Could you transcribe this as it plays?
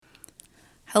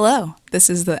Hello, this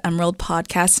is the Emerald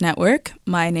Podcast Network.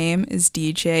 My name is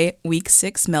DJ Week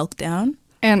 6 Meltdown.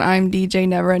 And I'm DJ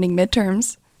Neverending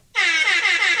Midterms.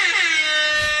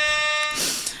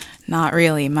 Not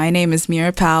really. My name is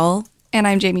Meerah Powell. And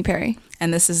I'm Jamie Perry.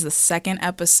 And this is the second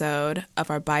episode of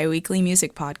our bi-weekly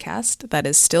music podcast that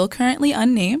is still currently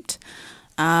unnamed.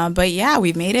 But yeah,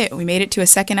 we made it. We made it to a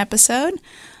second episode.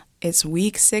 It's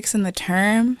week 6 in the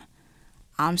term.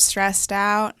 I'm stressed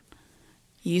out.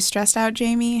 You stressed out,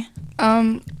 Jamie?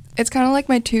 It's kind of like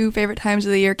my two favorite times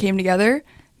of the year came together,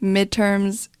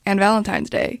 midterms and Valentine's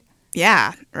Day.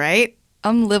 Yeah, right?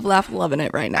 I'm live, laugh, loving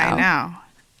it right now. I know.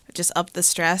 Just up the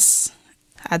stress,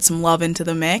 add some love into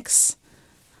the mix.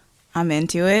 I'm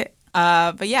into it.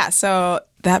 But yeah, so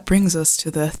that brings us to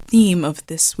the theme of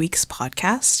this week's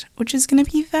podcast, which is going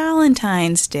to be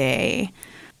Valentine's Day.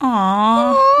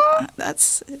 Aww,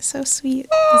 that's so sweet.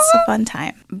 It's a fun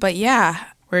time. But yeah,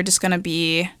 we're just going to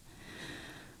be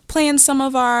playing some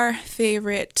of our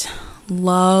favorite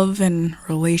love and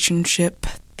relationship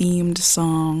themed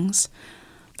songs.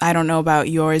 I don't know about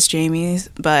yours, Jamie,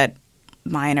 but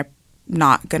mine are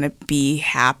not going to be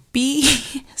happy.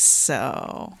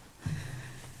 So,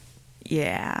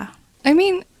 yeah. I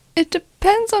mean, it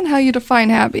depends on how you define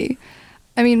happy.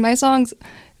 I mean, my songs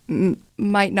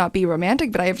might not be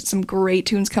romantic, but I have some great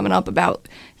tunes coming up about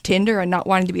Tinder and not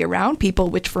wanting to be around people,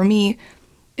 which for me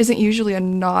isn't usually a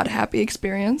not happy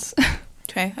experience.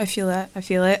 Okay, I feel that. I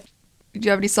feel it. Do you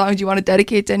have any songs you want to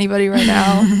dedicate to anybody right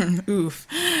now? Oof.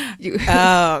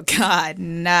 Oh, God.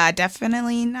 Nah,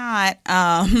 definitely not.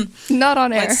 Not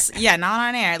on air. Not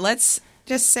on air. Let's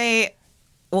just say,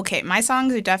 okay, most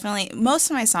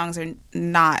of my songs are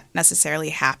not necessarily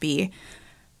happy.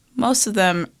 Most of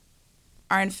them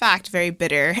are, in fact, very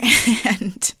bitter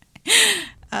and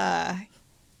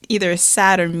either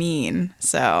sad or mean.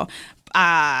 So,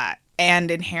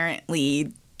 and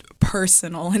inherently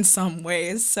personal in some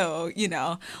ways. So,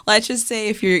 let's just say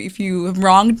if you have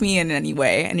wronged me in any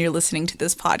way and you're listening to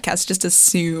this podcast, just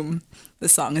assume the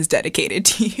song is dedicated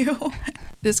to you.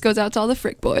 This goes out to all the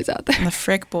Frick boys out there. The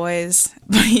Frick boys.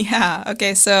 But yeah,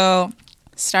 okay, so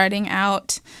starting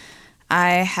out, I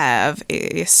have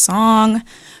a song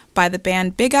by the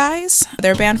band Big Eyes.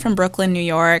 They're a band from Brooklyn, New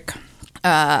York.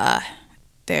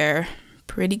 They're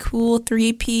pretty cool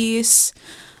 3-piece.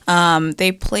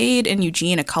 They played in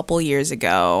Eugene a couple years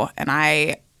ago, and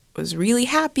I was really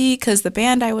happy because the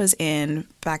band I was in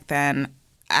back then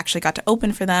actually got to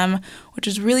open for them, which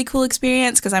was a really cool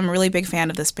experience because I'm a really big fan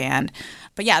of this band.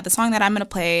 But yeah, the song that I'm going to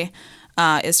play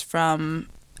is from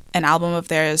an album of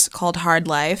theirs called Hard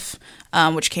Life,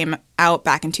 which came out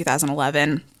back in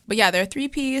 2011. But yeah, they're a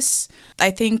 3-piece.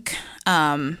 I think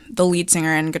the lead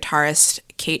singer and guitarist,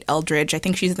 Kate Eldridge, I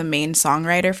think she's the main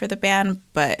songwriter for the band.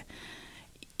 But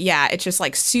yeah, it's just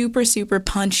like super, super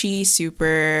punchy,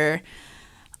 super,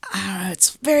 I don't know,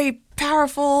 it's very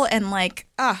powerful and like,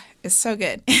 it's so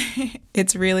good.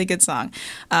 It's a really good song.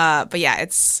 But yeah,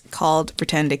 it's called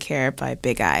Pretend to Care by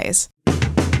Big Eyes.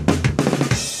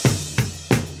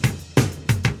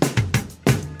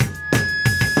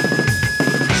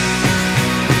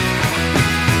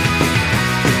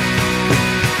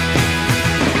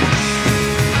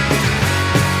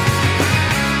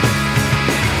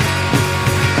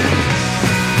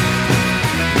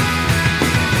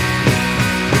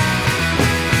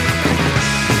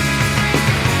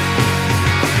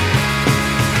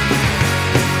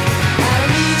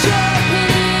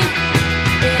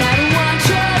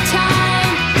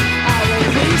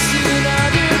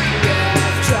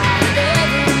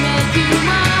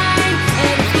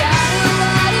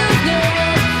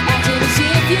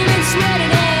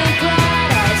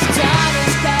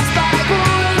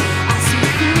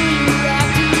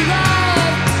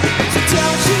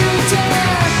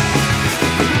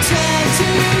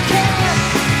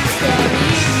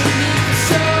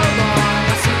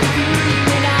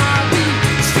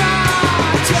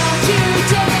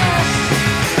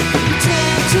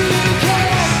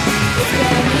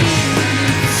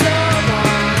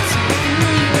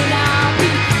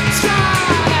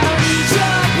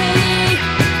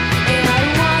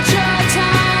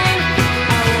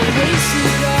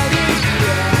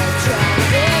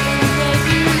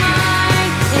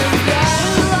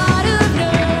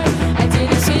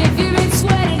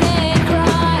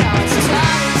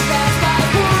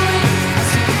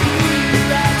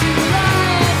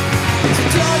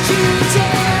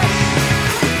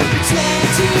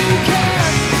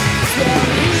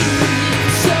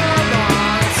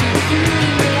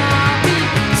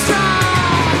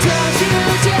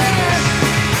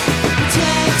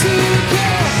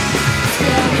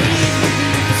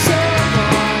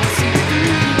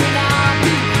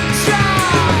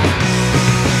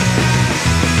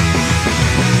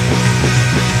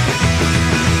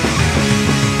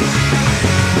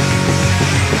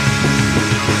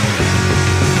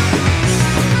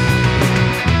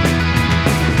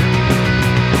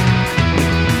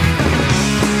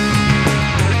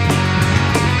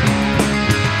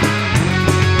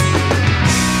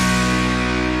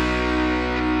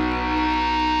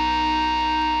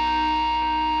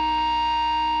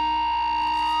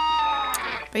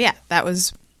 But yeah, that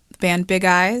was the band Big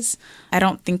Eyes. I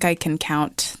don't think I can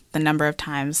count the number of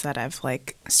times that I've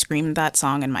like screamed that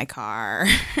song in my car.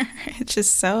 It's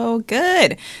just so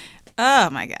good. Oh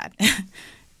my God.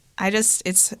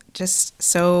 It's just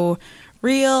so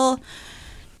real.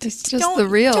 It's just the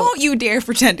real. Don't you dare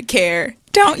pretend to care.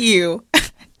 Don't you?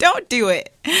 Don't do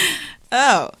it.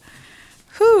 Oh.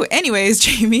 Whew. Anyways,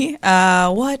 Jamie,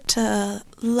 what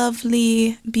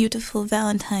lovely, beautiful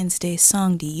Valentine's Day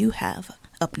song do you have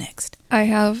up next? I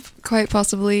have quite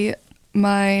possibly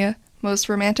my most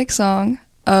romantic song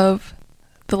of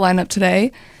the lineup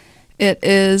today. It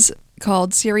is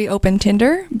called Siri Open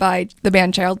Tinder by the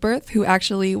band Childbirth, who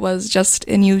actually was just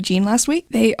in Eugene last week.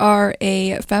 They are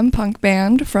a femme punk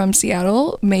band from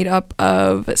Seattle made up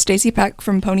of Stacy Peck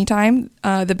from Ponytime,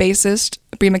 the bassist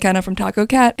Brie McKenna from Taco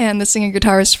Cat, and the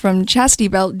singer-guitarist from Chastity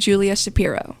Belt, Julia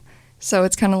Shapiro. So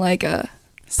it's kind of like a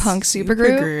punk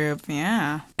supergroup.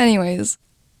 Yeah. Anyways,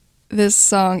 this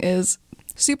song is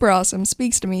super awesome,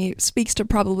 speaks to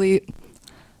probably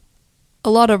a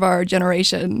lot of our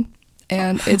generation.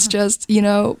 And it's just,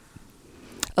 a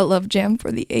love jam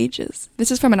for the ages. This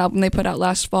is from an album they put out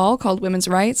last fall called Women's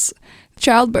Rights,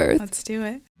 Childbirth. Let's do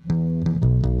it.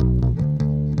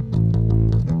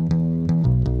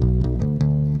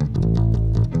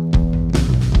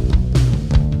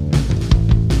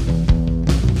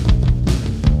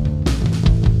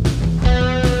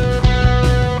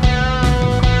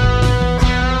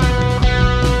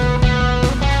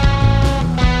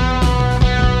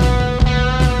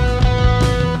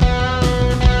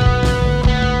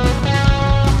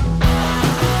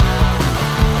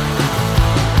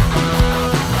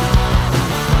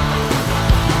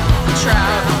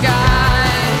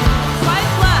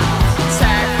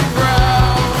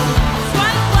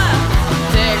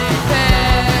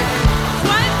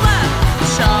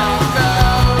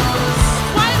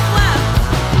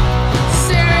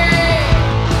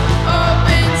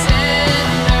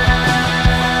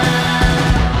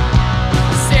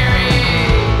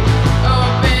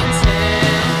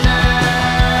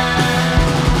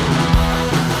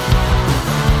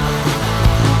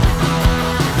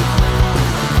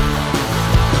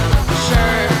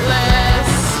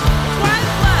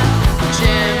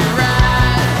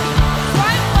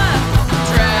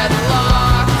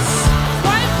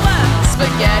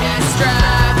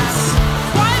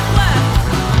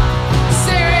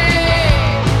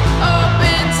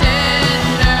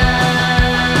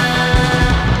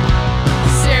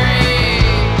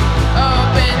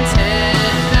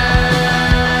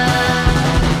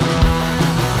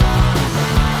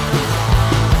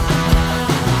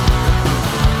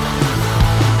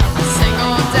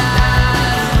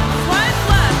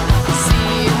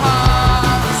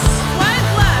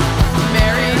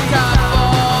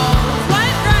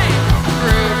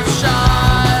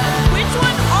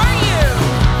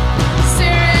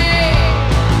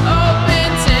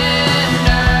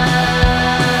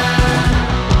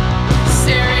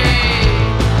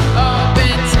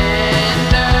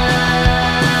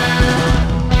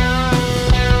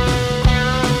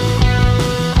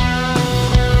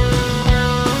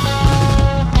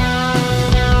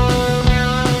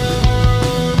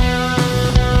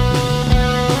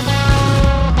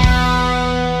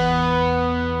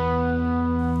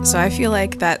 So I feel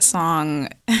like that song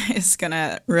is going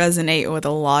to resonate with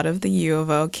a lot of the U of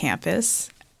O campus.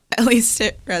 At least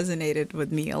it resonated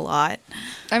with me a lot.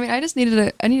 I mean, I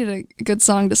needed a good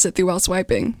song to sit through while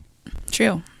swiping.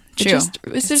 True. It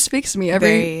just speaks to me.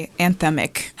 Very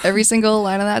anthemic. Every single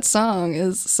line of that song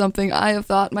is something I have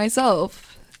thought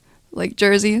myself. Like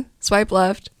Jersey, swipe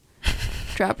left.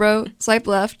 Trap Bro, swipe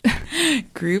left.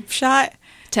 Group shot.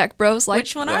 Tech Bro, swipe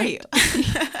Which one right. are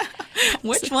you?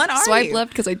 Which one are Swipe you?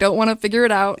 left because I don't want to figure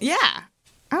it out. Yeah.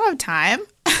 I don't have time.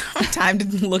 I don't have time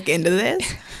to look into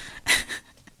this.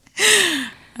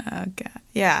 Oh, God.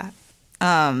 Yeah.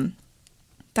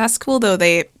 That's cool, though.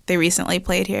 They recently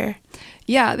played here.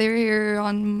 Yeah, they were here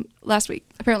on last week.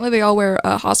 Apparently, they all wear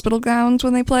hospital gowns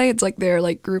when they play. It's like their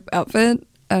group outfit.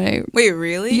 Wait,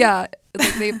 really? Yeah.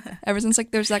 It's like ever since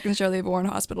their second show, they've worn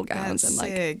hospital gowns. That's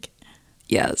sick.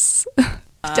 Yes.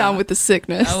 Down with the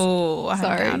sickness. Oh, I'm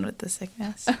Sorry. down with the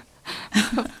sickness.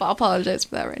 I'll apologize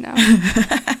for that right now.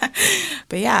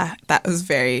 But yeah, that was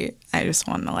I just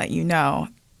wanted to let you know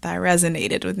that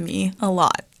resonated with me a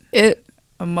lot. It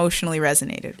emotionally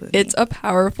resonated with me. It's a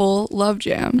powerful love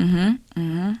jam.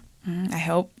 I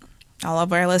hope all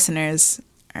of our listeners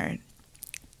are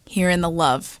hearing the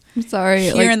love. I'm sorry.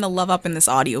 Hearing the love up in this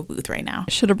audio booth right now.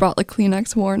 Should have brought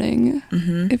Kleenex warning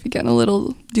if you're getting a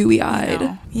little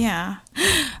dewy-eyed. Yeah.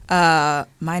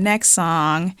 My next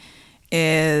song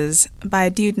is by a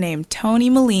dude named Tony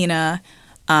Molina.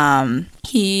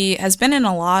 He has been in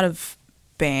a lot of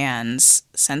bands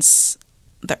since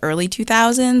the early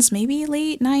 2000s, maybe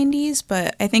late 90s,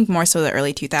 but I think more so the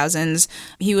early 2000s.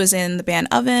 He was in the band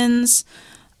Ovens,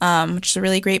 which is a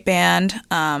really great band.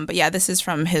 But yeah, this is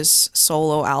from his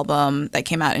solo album that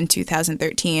came out in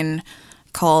 2013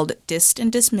 called Dissed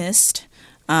and Dismissed,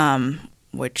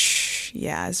 which,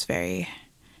 yeah, is very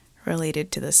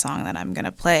related to the song that I'm going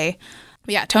to play.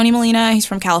 But yeah, Tony Molina, he's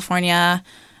from California.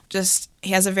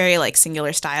 He has a very, like,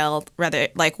 singular style,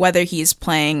 whether he's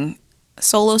playing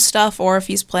solo stuff or if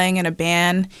he's playing in a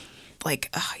band.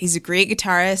 Like, he's a great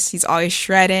guitarist. He's always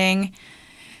shredding.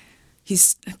 He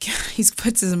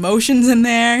puts his emotions in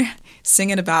there,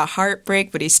 singing about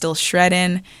heartbreak, but he's still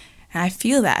shredding. And I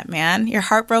feel that, man. You're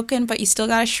heartbroken, but you still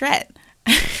gotta shred.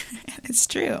 It's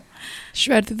true.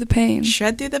 Shred through the pain.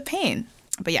 Shred through the pain.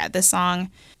 But yeah, this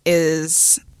song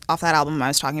is off that album I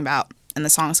was talking about, and the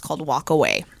song is called Walk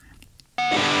Away.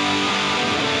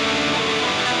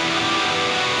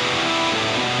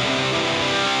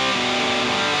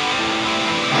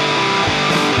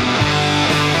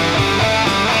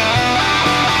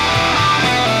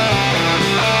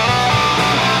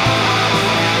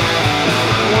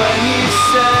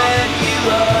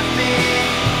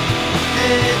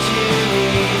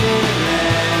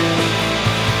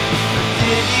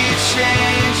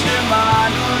 Change your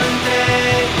mind one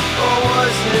day, or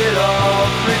was it all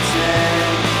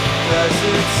pretend? 'Cause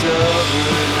it's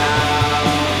over now.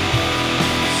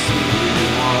 See you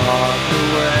walk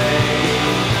away.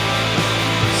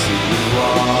 See you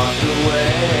walk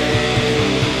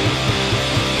away.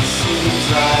 Seems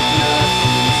like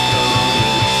nothing's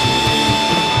gonna change.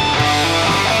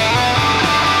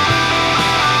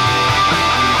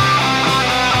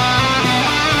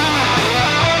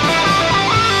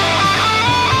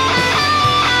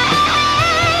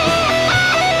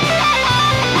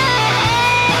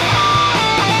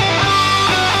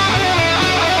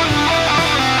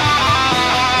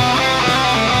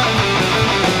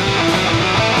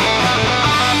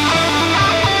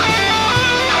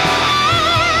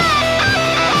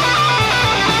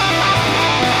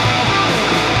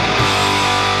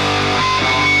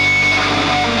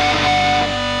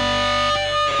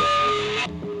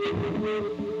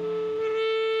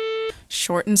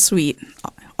 Short and sweet.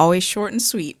 Always short and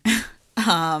sweet.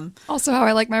 Also how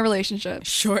I like my relationship.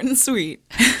 Short and sweet.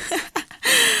 Pretty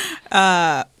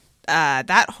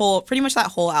much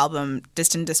that whole album,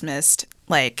 Dissed and Dismissed,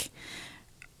 like,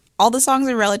 all the songs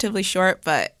are relatively short,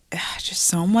 but just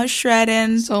so much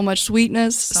shredding. So much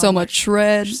sweetness, so much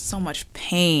shred. So much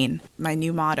pain. My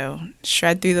new motto,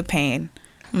 shred through the pain.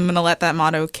 I'm going to let that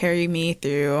motto carry me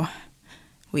through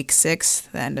week 6,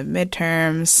 the end of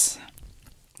midterms.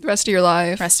 The rest of your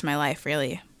life. Rest of my life,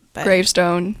 really. But,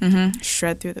 gravestone. Mm-hmm,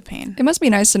 shred through the pain. It must be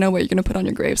nice to know what you're going to put on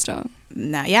your gravestone.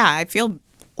 Now, yeah, I feel,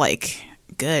 like,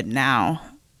 good now.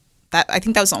 I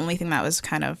think that was the only thing that was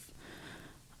kind of,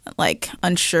 like,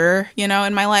 unsure, in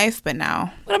my life, but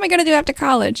now. What am I going to do after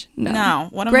college? No.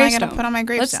 What am I going to put on my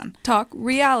gravestone? Let's talk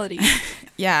reality.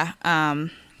 Yeah.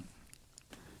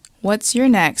 What's your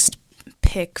next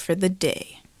pick for the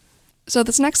day? So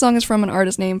this next song is from an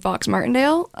artist named Fox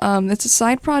Martindale. It's a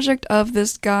side project of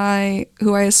this guy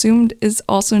who I assumed is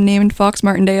also named Fox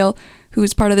Martindale, who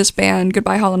is part of this band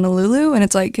Goodbye Honolulu, and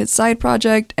it's like his side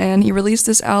project, and he released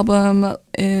this album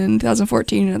in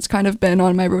 2014, and it's kind of been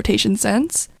on my rotation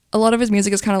since. A lot of his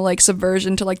music is kind of like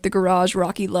subversion to like the garage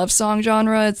rocky love song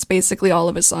genre. It's basically all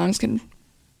of his songs can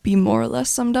be more or less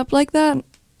summed up like that.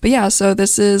 But yeah, so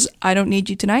this is I Don't Need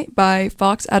You Tonight by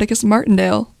Fox Atticus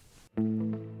Martindale.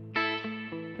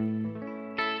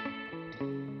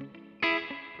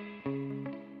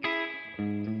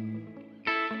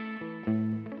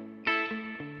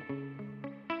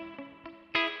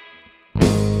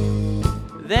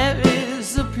 There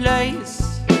is a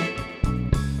place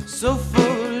so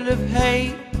full of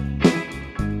hate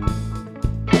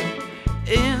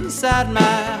inside my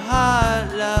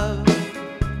heart, love,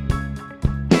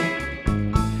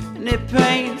 and it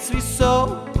pains me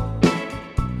so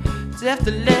to have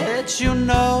to let you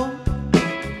know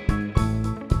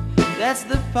that's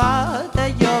the part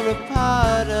that you're a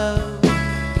part of.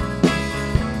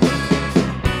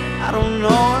 I don't know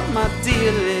what my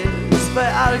deal is,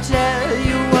 but I'll tell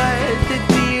you what the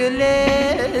deal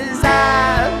is.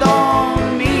 I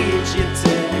don't need you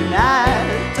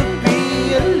tonight. To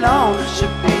be alone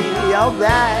should be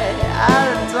alright. I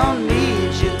don't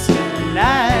need you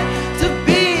tonight. To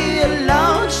be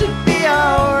alone should be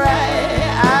alright.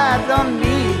 I don't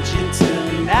need you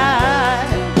tonight.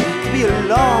 To be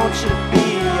alone should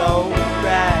be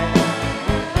alright.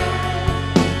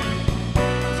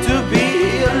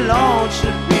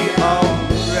 should be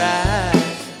alright.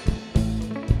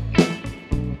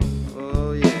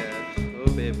 Oh yeah,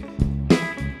 oh baby.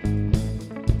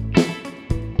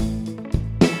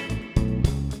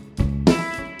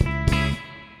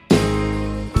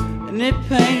 And it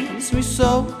pains me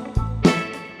so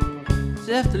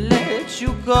to have to let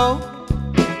you go,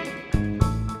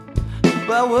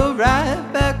 but we're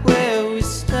right back where we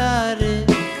started.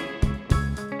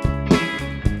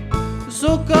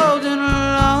 So cold and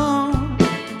alone,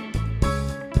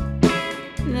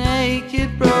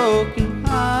 naked, broken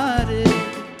hearted.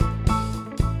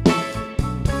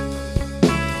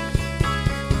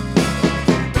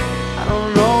 I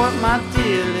don't know what my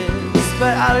deal is,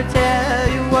 but I'll tell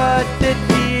you what the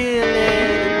deal is.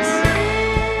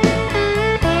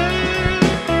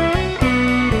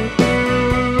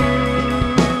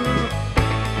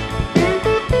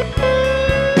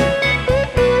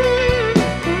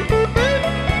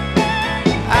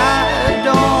 I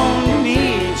don't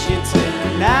need you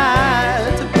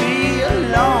tonight. To be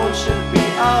alone should be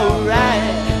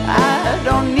alright. I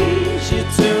don't need you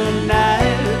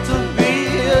tonight. To be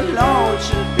alone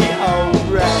should be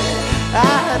alright.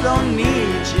 I don't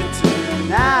need you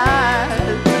tonight.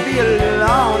 To be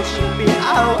alone should be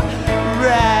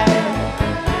alright.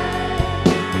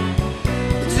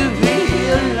 To be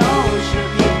alone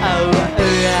should be alright.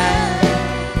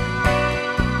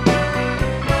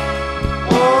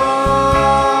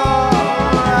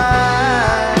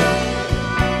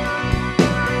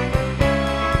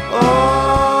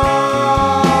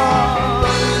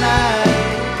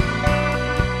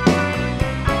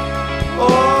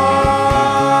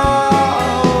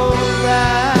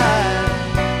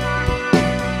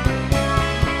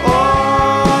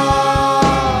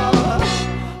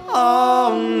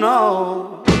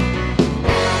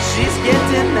 She's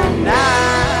getting the knife.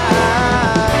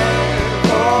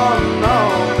 Oh no,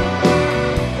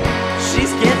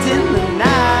 she's getting the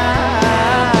knife.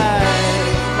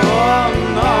 Oh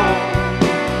no,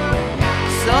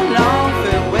 so long,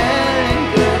 farewell and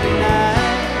good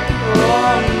night.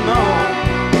 Oh no,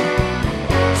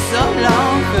 so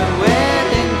long, farewell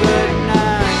and good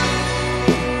night.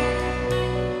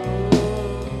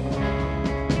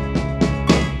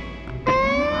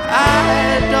 I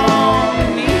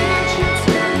don't need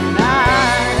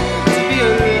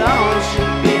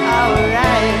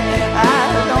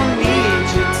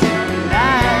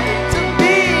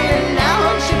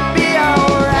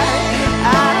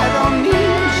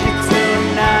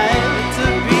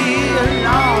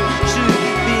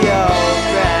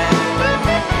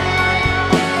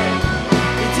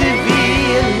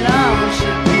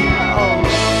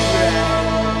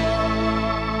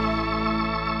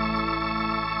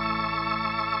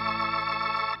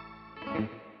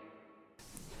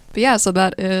But yeah, so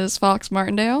that is Fox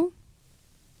Martindale.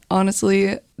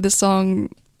 Honestly, this song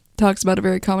talks about a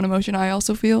very common emotion I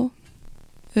also feel.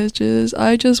 It's just,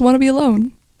 I just want to be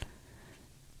alone.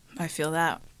 I feel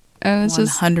that. And it's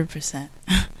 100%.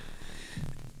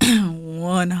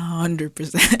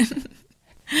 100%.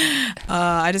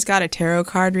 I just got a tarot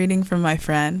card reading from my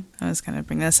friend. I was going to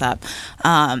bring this up.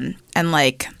 And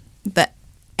like the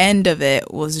end of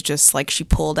it was just like she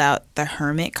pulled out the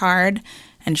hermit card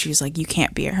and she was like, you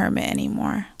can't be a hermit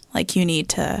anymore. Like you need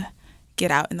to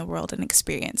get out in the world and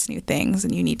experience new things,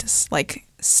 and you need to like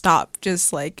stop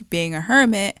just like being a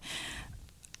hermit.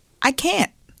 I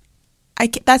can't.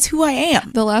 That's who I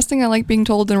am. The last thing I like being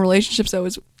told in relationships though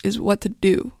is what to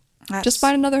do. Just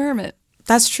find another hermit.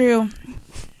 That's true.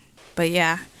 But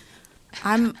yeah,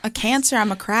 I'm a Cancer.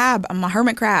 I'm a crab. I'm a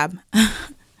hermit crab.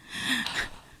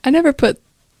 I never put.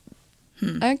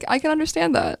 I can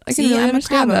understand that. I can really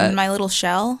understand that. In my little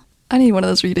shell. I need one of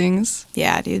those readings.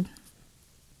 Yeah, dude.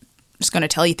 I'm just gonna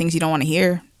tell you things you don't want to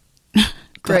hear.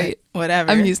 Great. Whatever.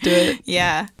 I'm used to it.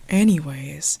 Yeah.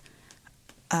 Anyways,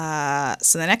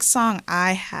 so the next song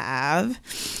I have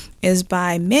is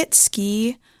by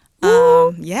Mitski.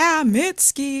 Yeah,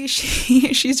 Mitski.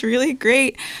 She's really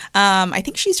great. I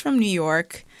think she's from New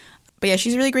York. But yeah,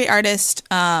 she's a really great artist.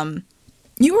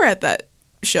 You were at that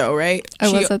show, right?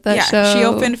 I was at that show. She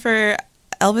opened for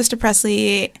Elvis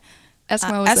Presley.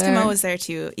 Eskimo was there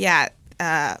too. Yeah.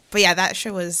 But yeah, that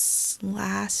show was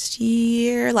last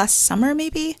summer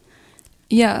maybe.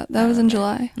 Yeah, that was in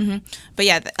July. Mm-hmm. But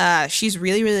yeah, she's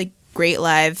really, really great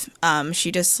live.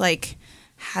 She just like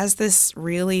has this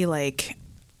really like,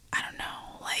 I don't know,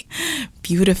 like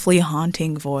beautifully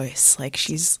haunting voice. Like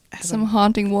has some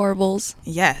haunting warbles.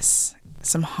 Yes,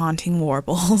 some haunting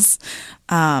warbles.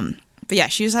 But yeah,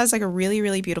 she just has like a really,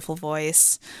 really beautiful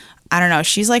voice. I don't know.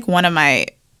 She's like one of my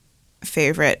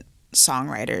favorite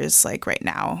songwriters like right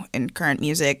now in current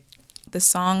music. the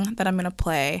song that I'm going to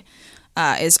play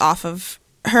is off of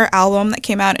her album that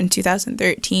came out in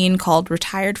 2013 called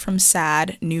Retired from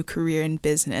Sad, New Career in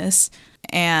Business.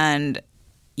 And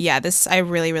yeah, I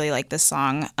really, really like this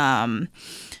song.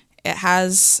 It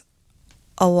has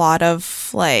a lot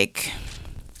of like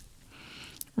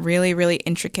really, really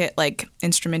intricate like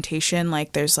instrumentation.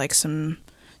 Like there's like some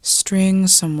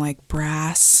strings, some like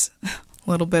brass, a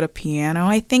little bit of piano,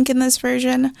 I think, in this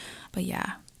version. But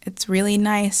yeah, it's really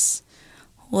nice.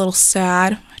 A little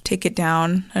sad. Take it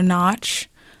down a notch.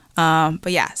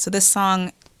 But yeah, so this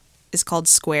song is called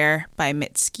Square by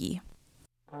Mitski.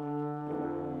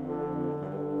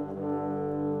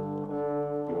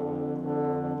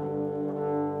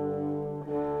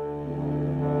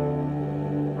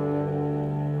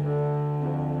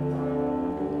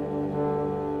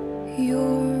 Your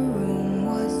room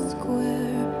was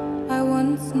square. I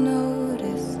once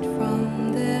noticed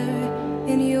from there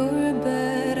in your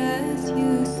bed as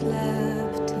you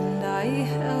slept, and I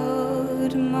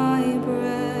held my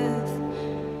breath.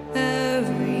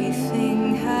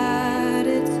 Everything had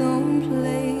its own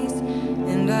place,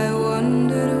 and I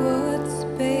wondered what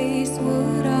space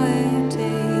would I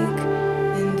take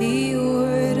in the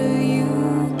order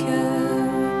you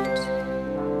kept.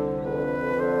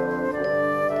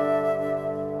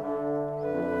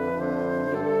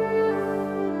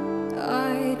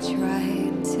 I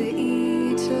tried to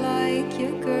eat like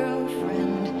your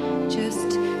girlfriend,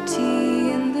 just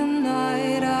tea in the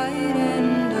night. I'd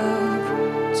end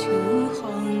up too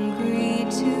hungry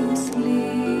to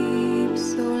sleep,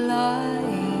 so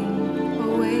lying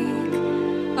awake,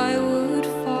 I would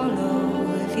follow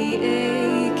the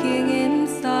aching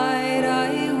inside.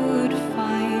 I would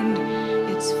find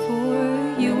it's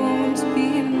for you won't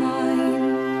be mine.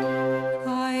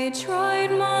 I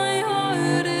tried my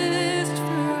hardest,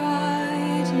 for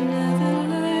I'd never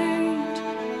learned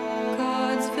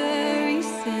God's very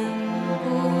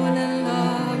symbol, and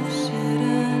love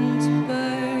shouldn't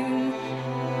burn.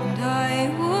 And I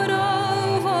would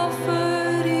have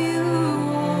offered you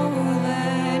all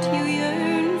that you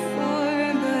yearn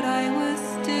for, but I was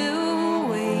still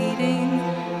waiting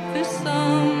for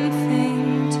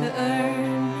something to earn.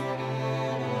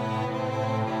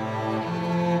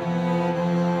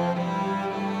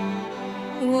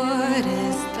 What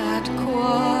is that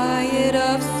quiet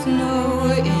of snow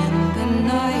in the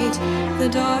night? The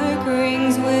dark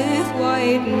rings with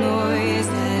white noise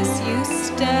as you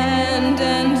stand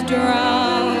and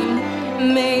drown.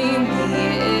 Maybe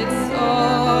it's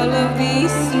all of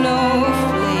these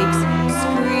snowflakes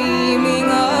screaming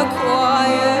a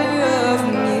choir of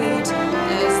mute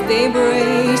as they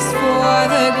brace for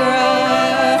the ground.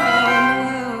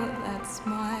 Well, that's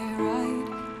my right.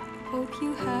 Hope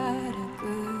you had a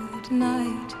good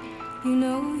night. You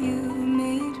know you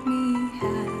made me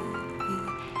happy.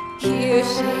 Here,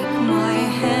 shake my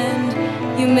hand.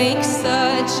 You make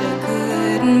such a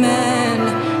good man.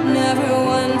 Never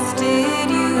once did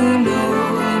you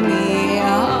know me.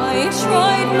 I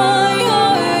tried my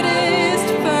hardest,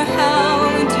 for how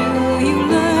do you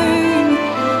learn?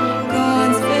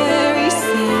 God's very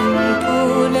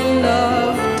simple, and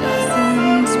love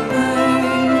doesn't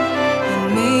burn. And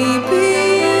maybe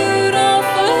you'd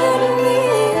offered me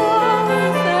all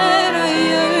that I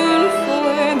yearned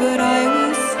for, but I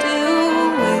was still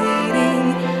waiting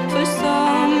for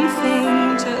something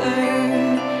to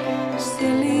earn.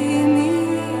 Silly me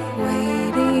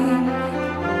waiting.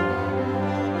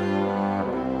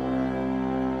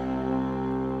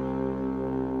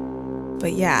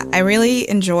 But yeah, I really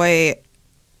enjoy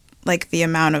like the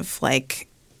amount of like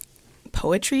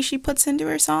poetry she puts into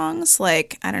her songs.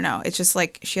 Like, I don't know, it's just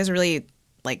like she has really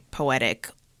like poetic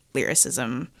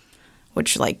lyricism,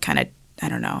 which like kind of, I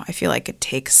don't know, I feel like it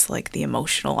takes like the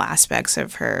emotional aspects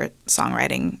of her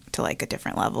songwriting to like a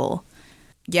different level.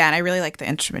 Yeah, and I really like the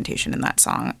instrumentation in that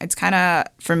song. It's kind of,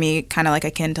 for me, kind of like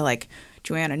akin to like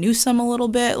Joanna Newsom a little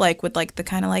bit, like with like the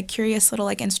kind of like curious little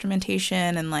like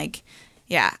instrumentation and like,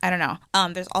 yeah, I don't know.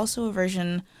 There's also a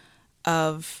version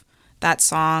of that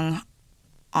song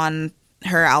on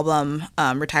her album,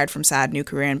 Retired from Sad, New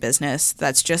Career in Business,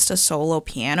 that's just a solo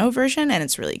piano version, and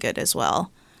it's really good as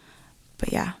well.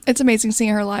 But yeah. It's amazing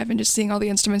seeing her live and just seeing all the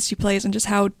instruments she plays and just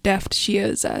how deft she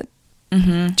is at.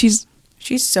 Mm-hmm.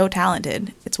 She's so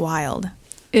talented. It's wild.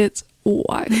 It's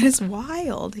wild. It's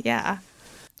wild, yeah.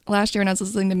 Last year when I was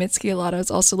listening to Mitski a lot, I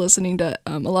was also listening to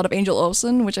a lot of Angel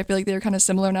Olsen, which I feel like they're kind of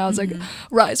similar now. It's like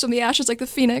rise from the ashes like the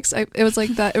phoenix. It was like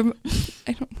that.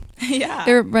 Yeah.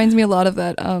 It reminds me a lot of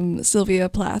that Sylvia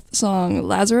Plath song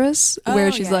Lazarus,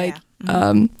 where she's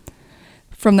from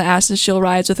the ashes she'll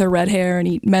rise with her red hair and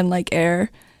eat men like air.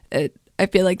 I I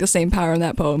feel like the same power in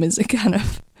that poem is kind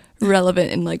of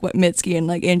relevant in like what Mitski and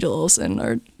like Angel Olsen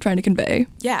are trying to convey.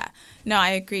 Yeah. No, I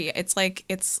agree. It's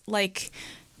like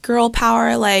girl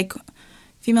power, like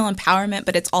female empowerment,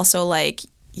 but it's also like,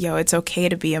 yo, it's okay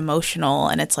to be emotional,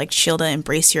 and it's like chill to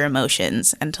embrace your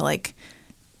emotions and to like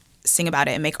sing about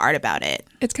it and make art about it.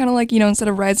 It's kind of like, instead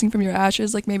of rising from your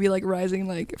ashes, like maybe like rising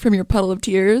like from your puddle of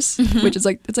tears, which is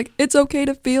like it's okay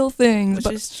to feel things, Which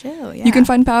but is chill, yeah. you can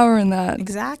find power in that.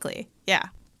 Exactly. Yeah.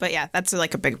 But yeah, that's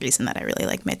like a big reason that I really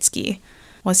like Mitski.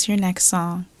 What's your next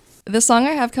song? The song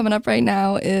I have coming up right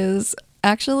now is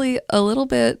actually a little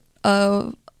bit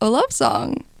of a love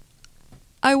song.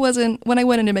 When I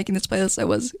went into making this playlist, I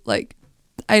was like,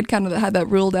 I had kind of had that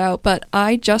ruled out, but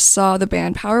I just saw the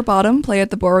band Power Bottom play at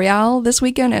the Boreal this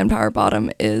weekend, and Power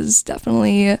Bottom is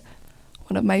definitely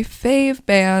one of my fave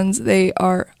bands. They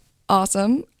are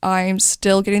awesome. I'm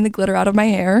still getting the glitter out of my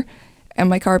hair and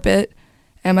my carpet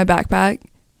and my backpack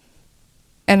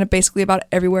and basically about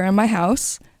everywhere in my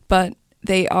house, but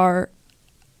they are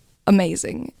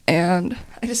amazing. And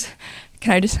I just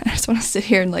want to sit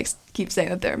here and like keep saying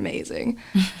that they're amazing.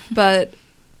 But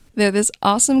they're this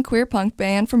awesome queer punk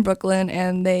band from Brooklyn,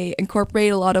 and they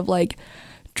incorporate a lot of like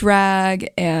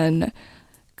drag and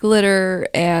glitter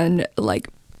and like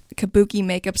kabuki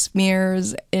makeup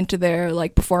smears into their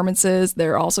like performances.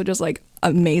 They're also just like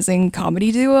amazing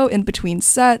comedy duo in between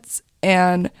sets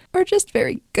and are just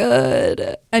very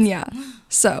good. And yeah,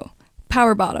 so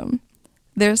Power Bottom.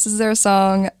 This is their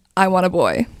song, I Want a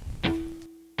Boy.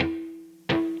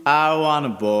 I want a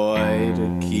boy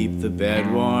to keep the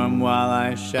bed warm while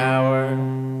I shower.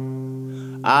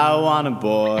 I want a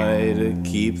boy to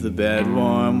keep the bed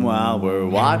warm while we're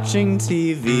watching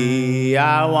TV.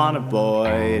 I want a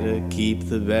boy to keep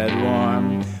the bed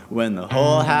warm when the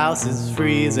whole house is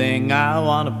freezing. I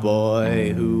want a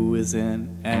boy who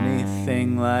isn't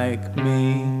anything like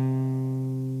me.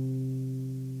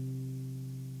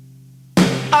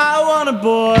 I want a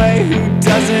boy who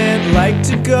doesn't like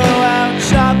to go out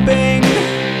shopping.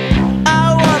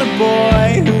 I want a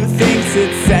boy who thinks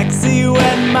it's sexy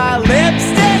when my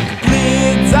lipstick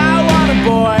bleeds. I want a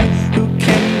boy who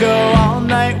can go all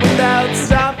night without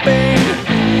stopping.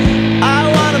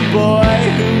 I want a boy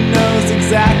who knows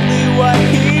exactly what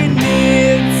he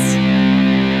needs.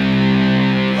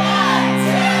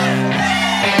 1, 2, 3.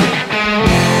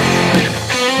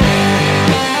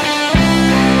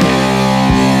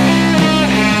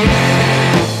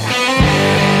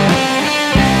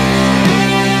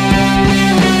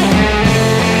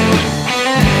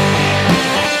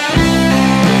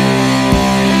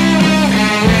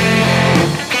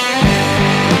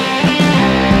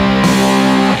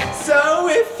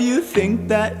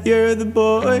 That you're the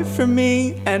boy for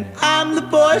me and I'm the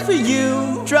boy for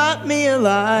you. Drop me a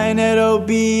line at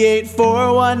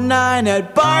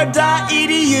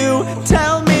ob8419@bar.edu.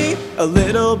 Tell me a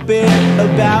little bit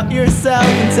about yourself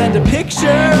and send a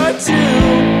picture or two.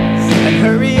 And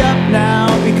hurry up now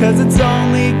because it's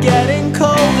only getting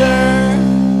colder.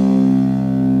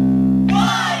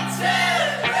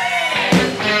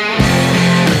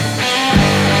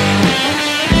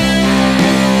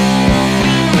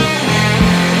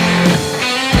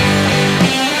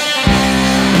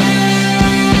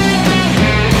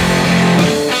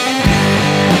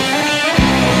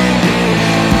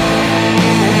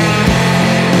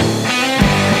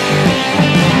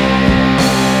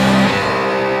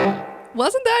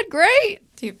 Wasn't that great?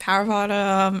 Dude, Power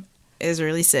Bottom is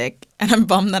really sick, and I'm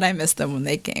bummed that I missed them when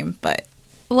they came, but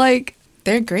like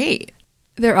they're great.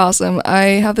 They're awesome. I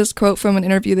have this quote from an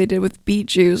interview they did with Beet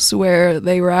Juice where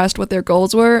they were asked what their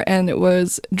goals were, and it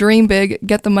was dream big,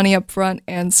 get the money up front,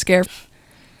 and scare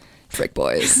frick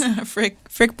boys.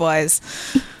 frick boys.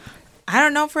 I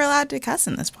don't know if we're allowed to cuss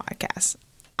in this podcast.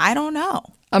 I don't know.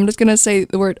 I'm just gonna say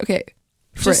the word, okay,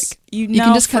 frick. Just, you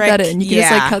can just cut that in. You can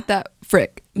just like cut that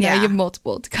frick. Now you have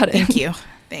multiple to cut in. Thank you.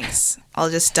 Thanks. I'll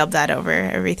just dub that over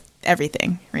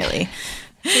everything, really.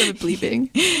 Sort of bleeping.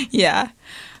 Yeah.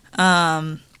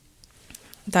 That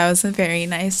was a very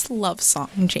nice love song,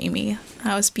 Jamie.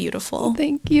 That was beautiful.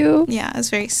 Thank you. Yeah, it was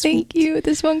very sweet. Thank you.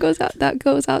 This one goes out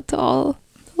to all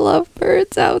the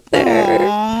lovebirds out there.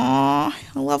 Aww,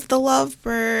 I love the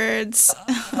lovebirds.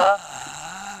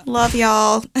 Love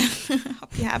y'all. Hope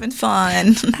you're having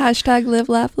fun. Hashtag live,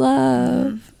 laugh,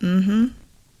 love.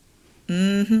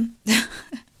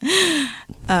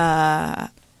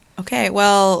 Okay,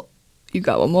 well, you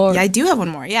got one more. Yeah, I do have one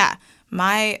more. Yeah.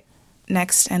 My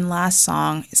next and last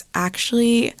song is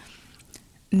actually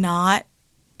not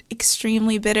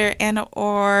extremely bitter and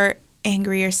or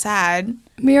angry or sad.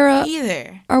 Mira,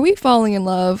 either. are we falling in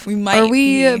love? We might Are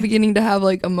we be. beginning to have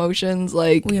like emotions?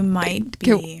 Like We might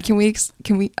be. can we?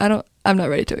 I'm not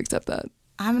ready to accept that.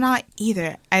 I'm not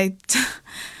either. I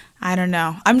don't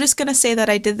know. I'm just going to say that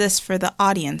I did this for the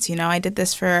audience, you know? I did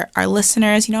this for our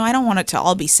listeners. You know, I don't want it to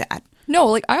all be sad. No,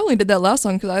 like I only did that last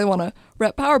song because I want to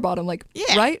rep Power Bottom. Like,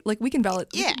 Yeah. right? Like we can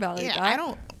validate. Yeah, that. I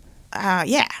don't...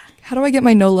 yeah. How do I get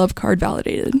my no love card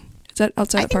validated? Is that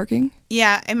outside of parking?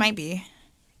 Yeah, it might be.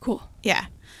 Cool. Yeah.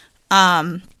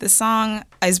 The song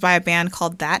is by a band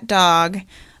called That Dog.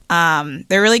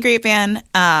 They're a really great band.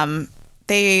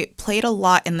 They played a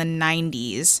lot in the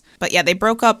 90s. But yeah, they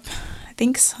broke up, I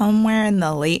think, somewhere in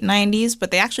the late 90s.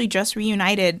 But they actually just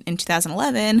reunited in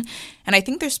 2011. And I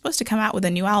think they're supposed to come out with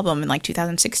a new album in like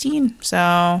 2016.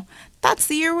 So that's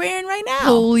the year we're in right now.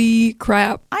 Holy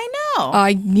crap. I know.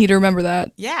 I need to remember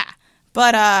that. Yeah.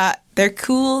 But they're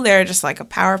cool. They're just like a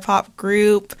power pop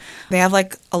group. They have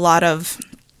like a lot of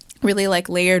really like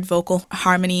layered vocal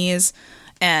harmonies.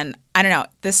 And I don't know,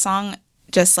 this song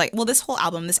just like, well, this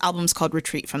album's called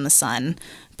Retreat from the Sun.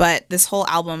 But this whole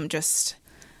album just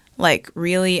like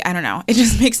really, I don't know, it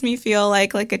just makes me feel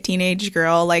like a teenage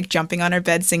girl like jumping on her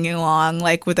bed singing along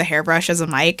like with a hairbrush as a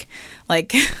mic.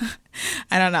 Like,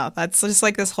 I don't know. That's just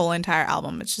like this whole entire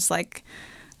album. It's just like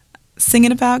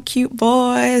singing about cute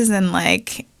boys and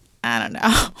like, I don't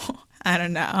know. I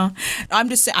don't know. I'm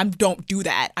just saying, I don't do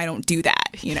that. I don't do that.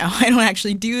 You know, I don't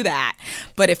actually do that.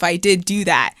 But if I did do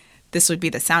that, this would be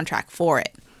the soundtrack for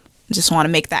it. I just want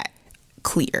to make that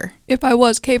clear. If I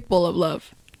was capable of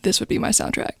love, this would be my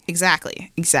soundtrack.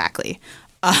 Exactly.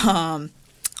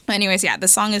 Anyways, yeah, the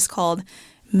song is called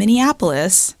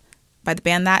Minneapolis by the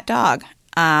band That Dog.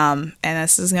 And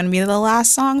this is going to be the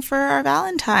last song for our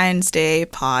Valentine's Day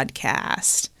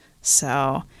podcast.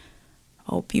 So,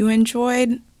 hope you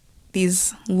enjoyed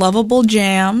these lovable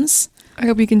jams. I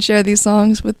hope you can share these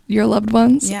songs with your loved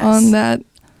ones on that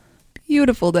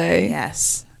beautiful day.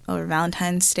 Yes. Over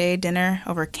Valentine's Day dinner,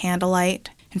 over candlelight,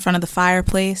 in front of the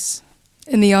fireplace.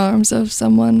 In the arms of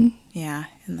someone. Yeah,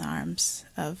 in the arms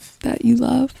of that you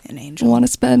love. An angel. Want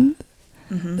to spend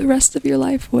the rest of your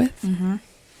life with. Mm-hmm.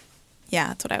 Yeah,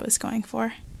 that's what I was going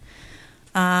for.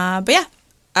 But yeah,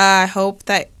 I hope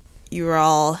that you're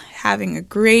all having a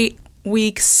great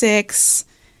week 6,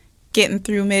 getting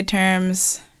through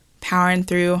midterms, powering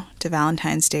through to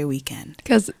Valentine's Day weekend.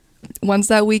 Because once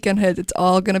that weekend hits, it's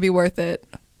all going to be worth it.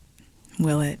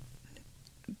 Will it?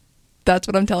 That's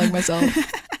what I'm telling myself.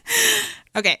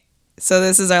 Okay, so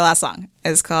this is our last song.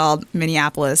 It's called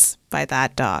Minneapolis by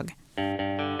That Dog.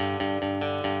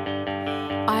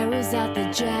 I was at the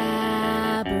Jabberjaw,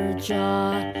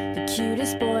 the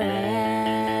cutest boy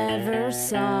I ever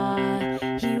saw.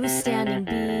 He was standing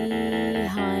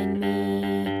behind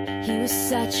me. He was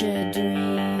such a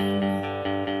dream.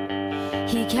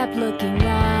 He kept looking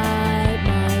right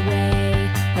my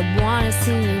way. I wanna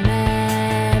see you